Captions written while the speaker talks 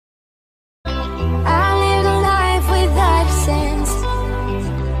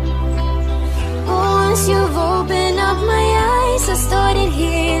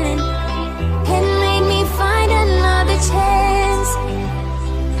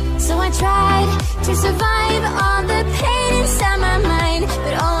to survive all the pain inside my mind,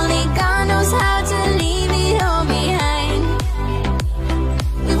 but only God knows how to leave it all behind.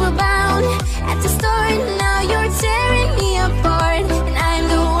 We were bound at the start, now you're tearing me apart, and I'm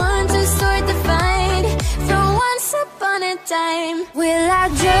the one to start the fight from once upon a time. Will I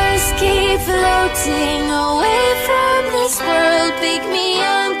just keep floating away from this world? Pick me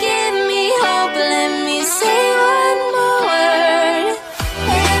up, give me hope, let me say one more word.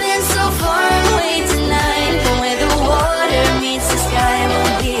 Heaven's so far away tonight, but where the water meets the sky,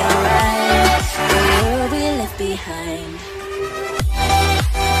 we'll be alright. The world we left behind.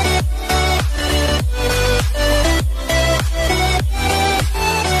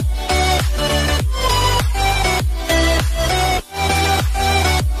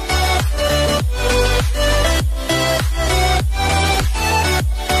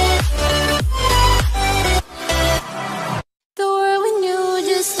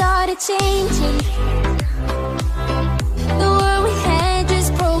 Changing. The world we had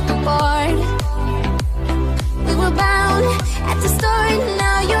just broke apart. We were bound at the start,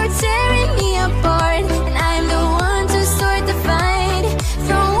 now you're tearing me apart, and I'm the one to start the fight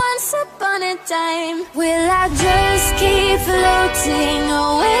from once upon a time. Will I just keep floating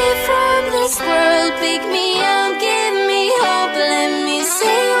away from this world? Pick me up, give me hope, let me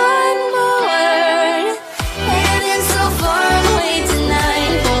say one more word. Heaven's so far away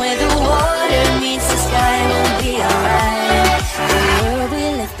tonight, but where the water meets the sky, we'll be alright. The world we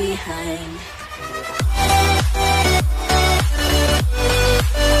left behind.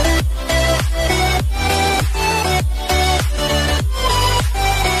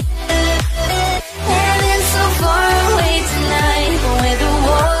 Heaven's so far away tonight, but where the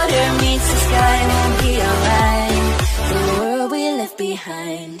water meets the sky, we'll be alright. The world we left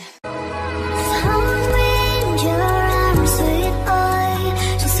behind.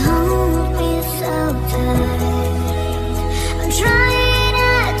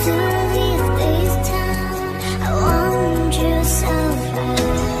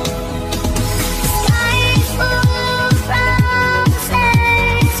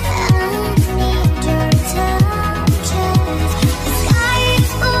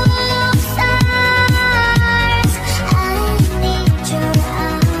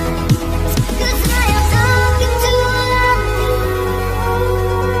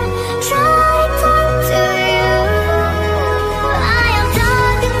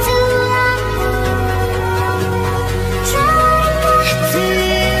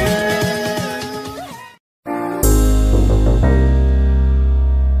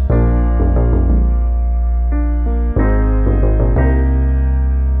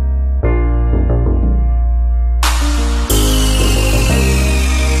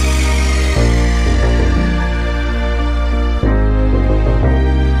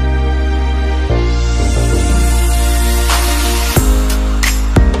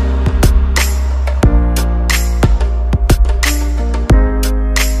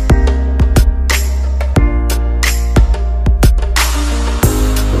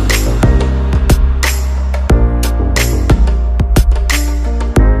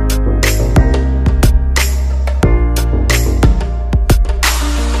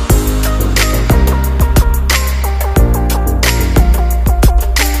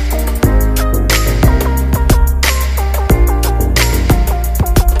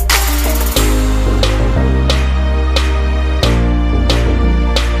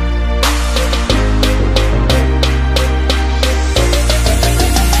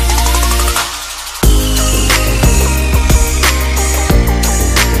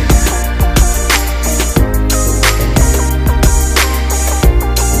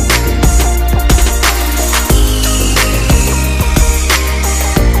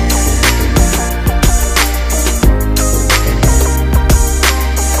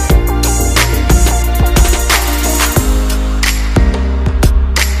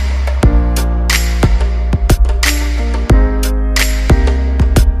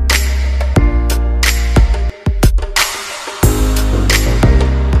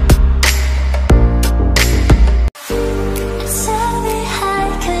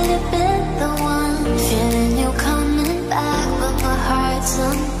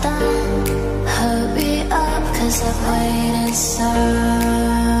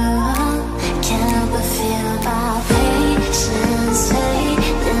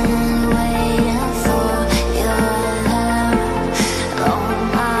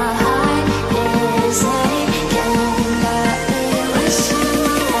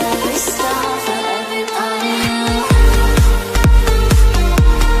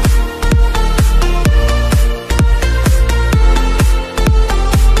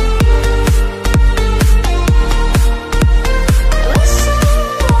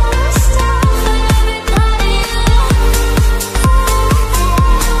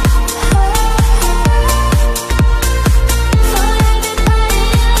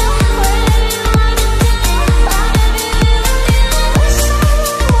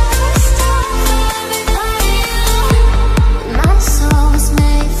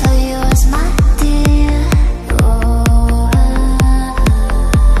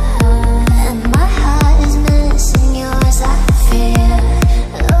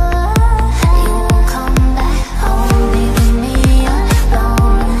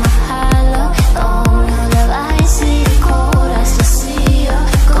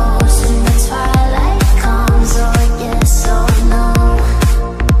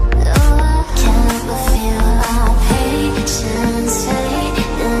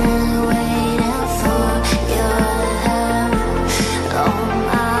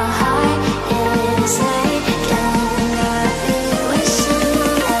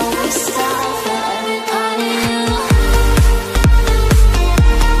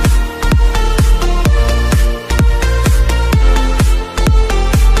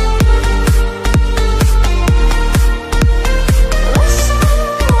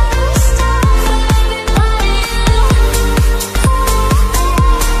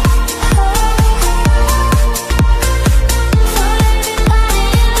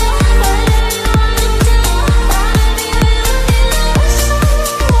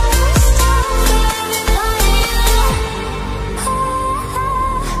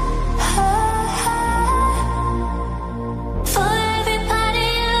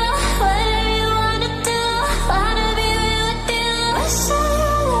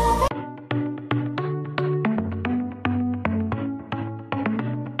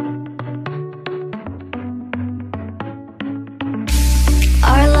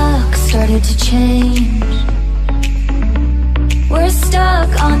 started to change. We're stuck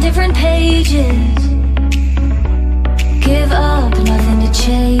on different pages. Give up, nothing to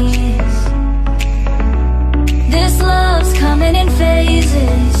chase. This love's coming in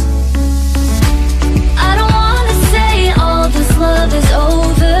phases. I don't wanna say all this love is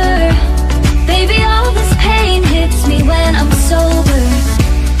over. Baby, all this pain hits me when I'm sober.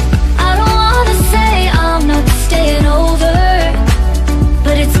 I don't wanna say I'm not staying over,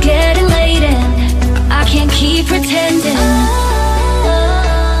 but it's getting late and I can't keep pretending.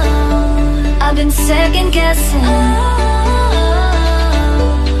 I've been second guessing.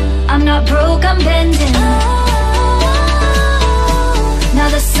 I'm not broke, I'm bending. Now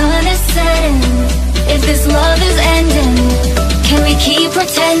the sun is setting. If this love is ending, can we keep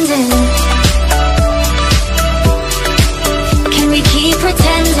pretending? Can we keep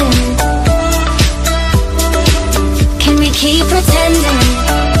pretending? Can we keep pretending?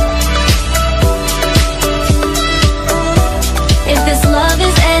 If this love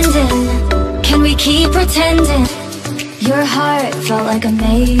is ending, can we keep pretending? Your heart felt like a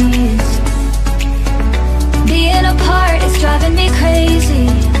maze. Being apart is driving me crazy.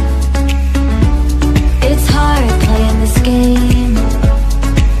 It's hard playing this game.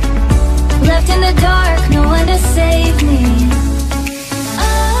 Left in the dark, no one to save me.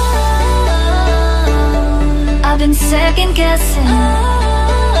 I've been second guessing.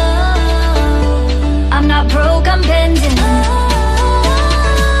 I'm not broke, I'm bending.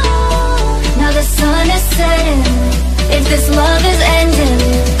 Now the sun is setting. If this love is ending,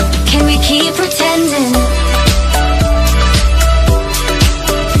 can we keep pretending?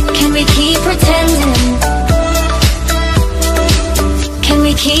 Can we keep pretending? Can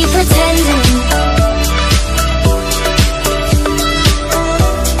we keep pretending?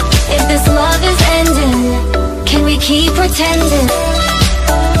 If this love is ending, can we keep pretending?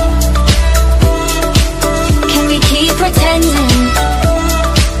 Can we keep pretending?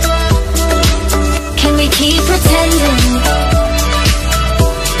 Can we keep pretending?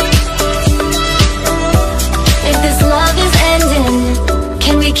 If this love is ending,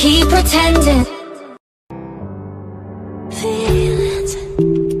 can we keep pretending? Feelings,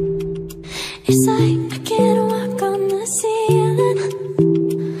 it's like I can't walk on the ceiling.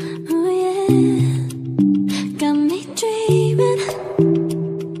 Oh yeah, got me dreaming,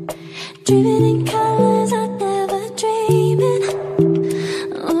 dreaming in colors I never dreamed in.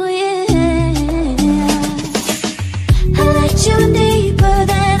 Oh yeah, I let you in deeper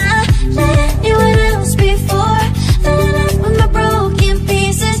than I let anyone else before. Filling up with my broken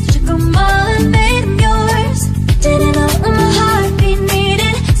pieces, took them all and made them yours. Didn't know what my heartbeat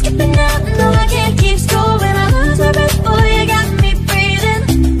needed, skipping out, no I can't keep score. When I lose my breath, boy, you got me breathing.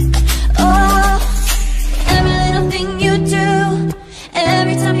 Oh, every little thing you do,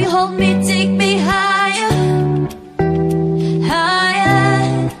 every time you hold me, take me higher,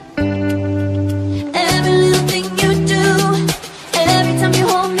 higher. Every little thing you do, every time you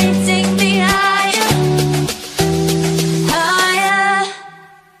hold me, take me higher, higher.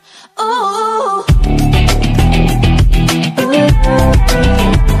 Oh,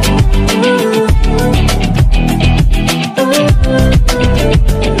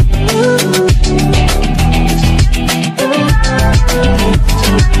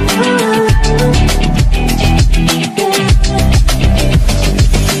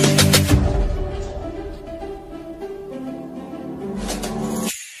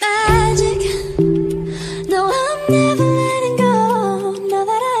 magic. No, I'm never letting go. Now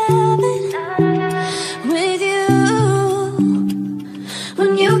that I have it with you.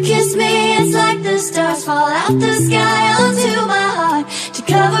 When you kiss me, it's like the stars fall out the sky onto my heart to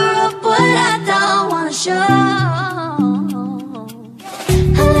cover up what I don't wanna show.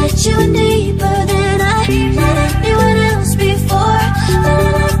 I let you in deeper than I let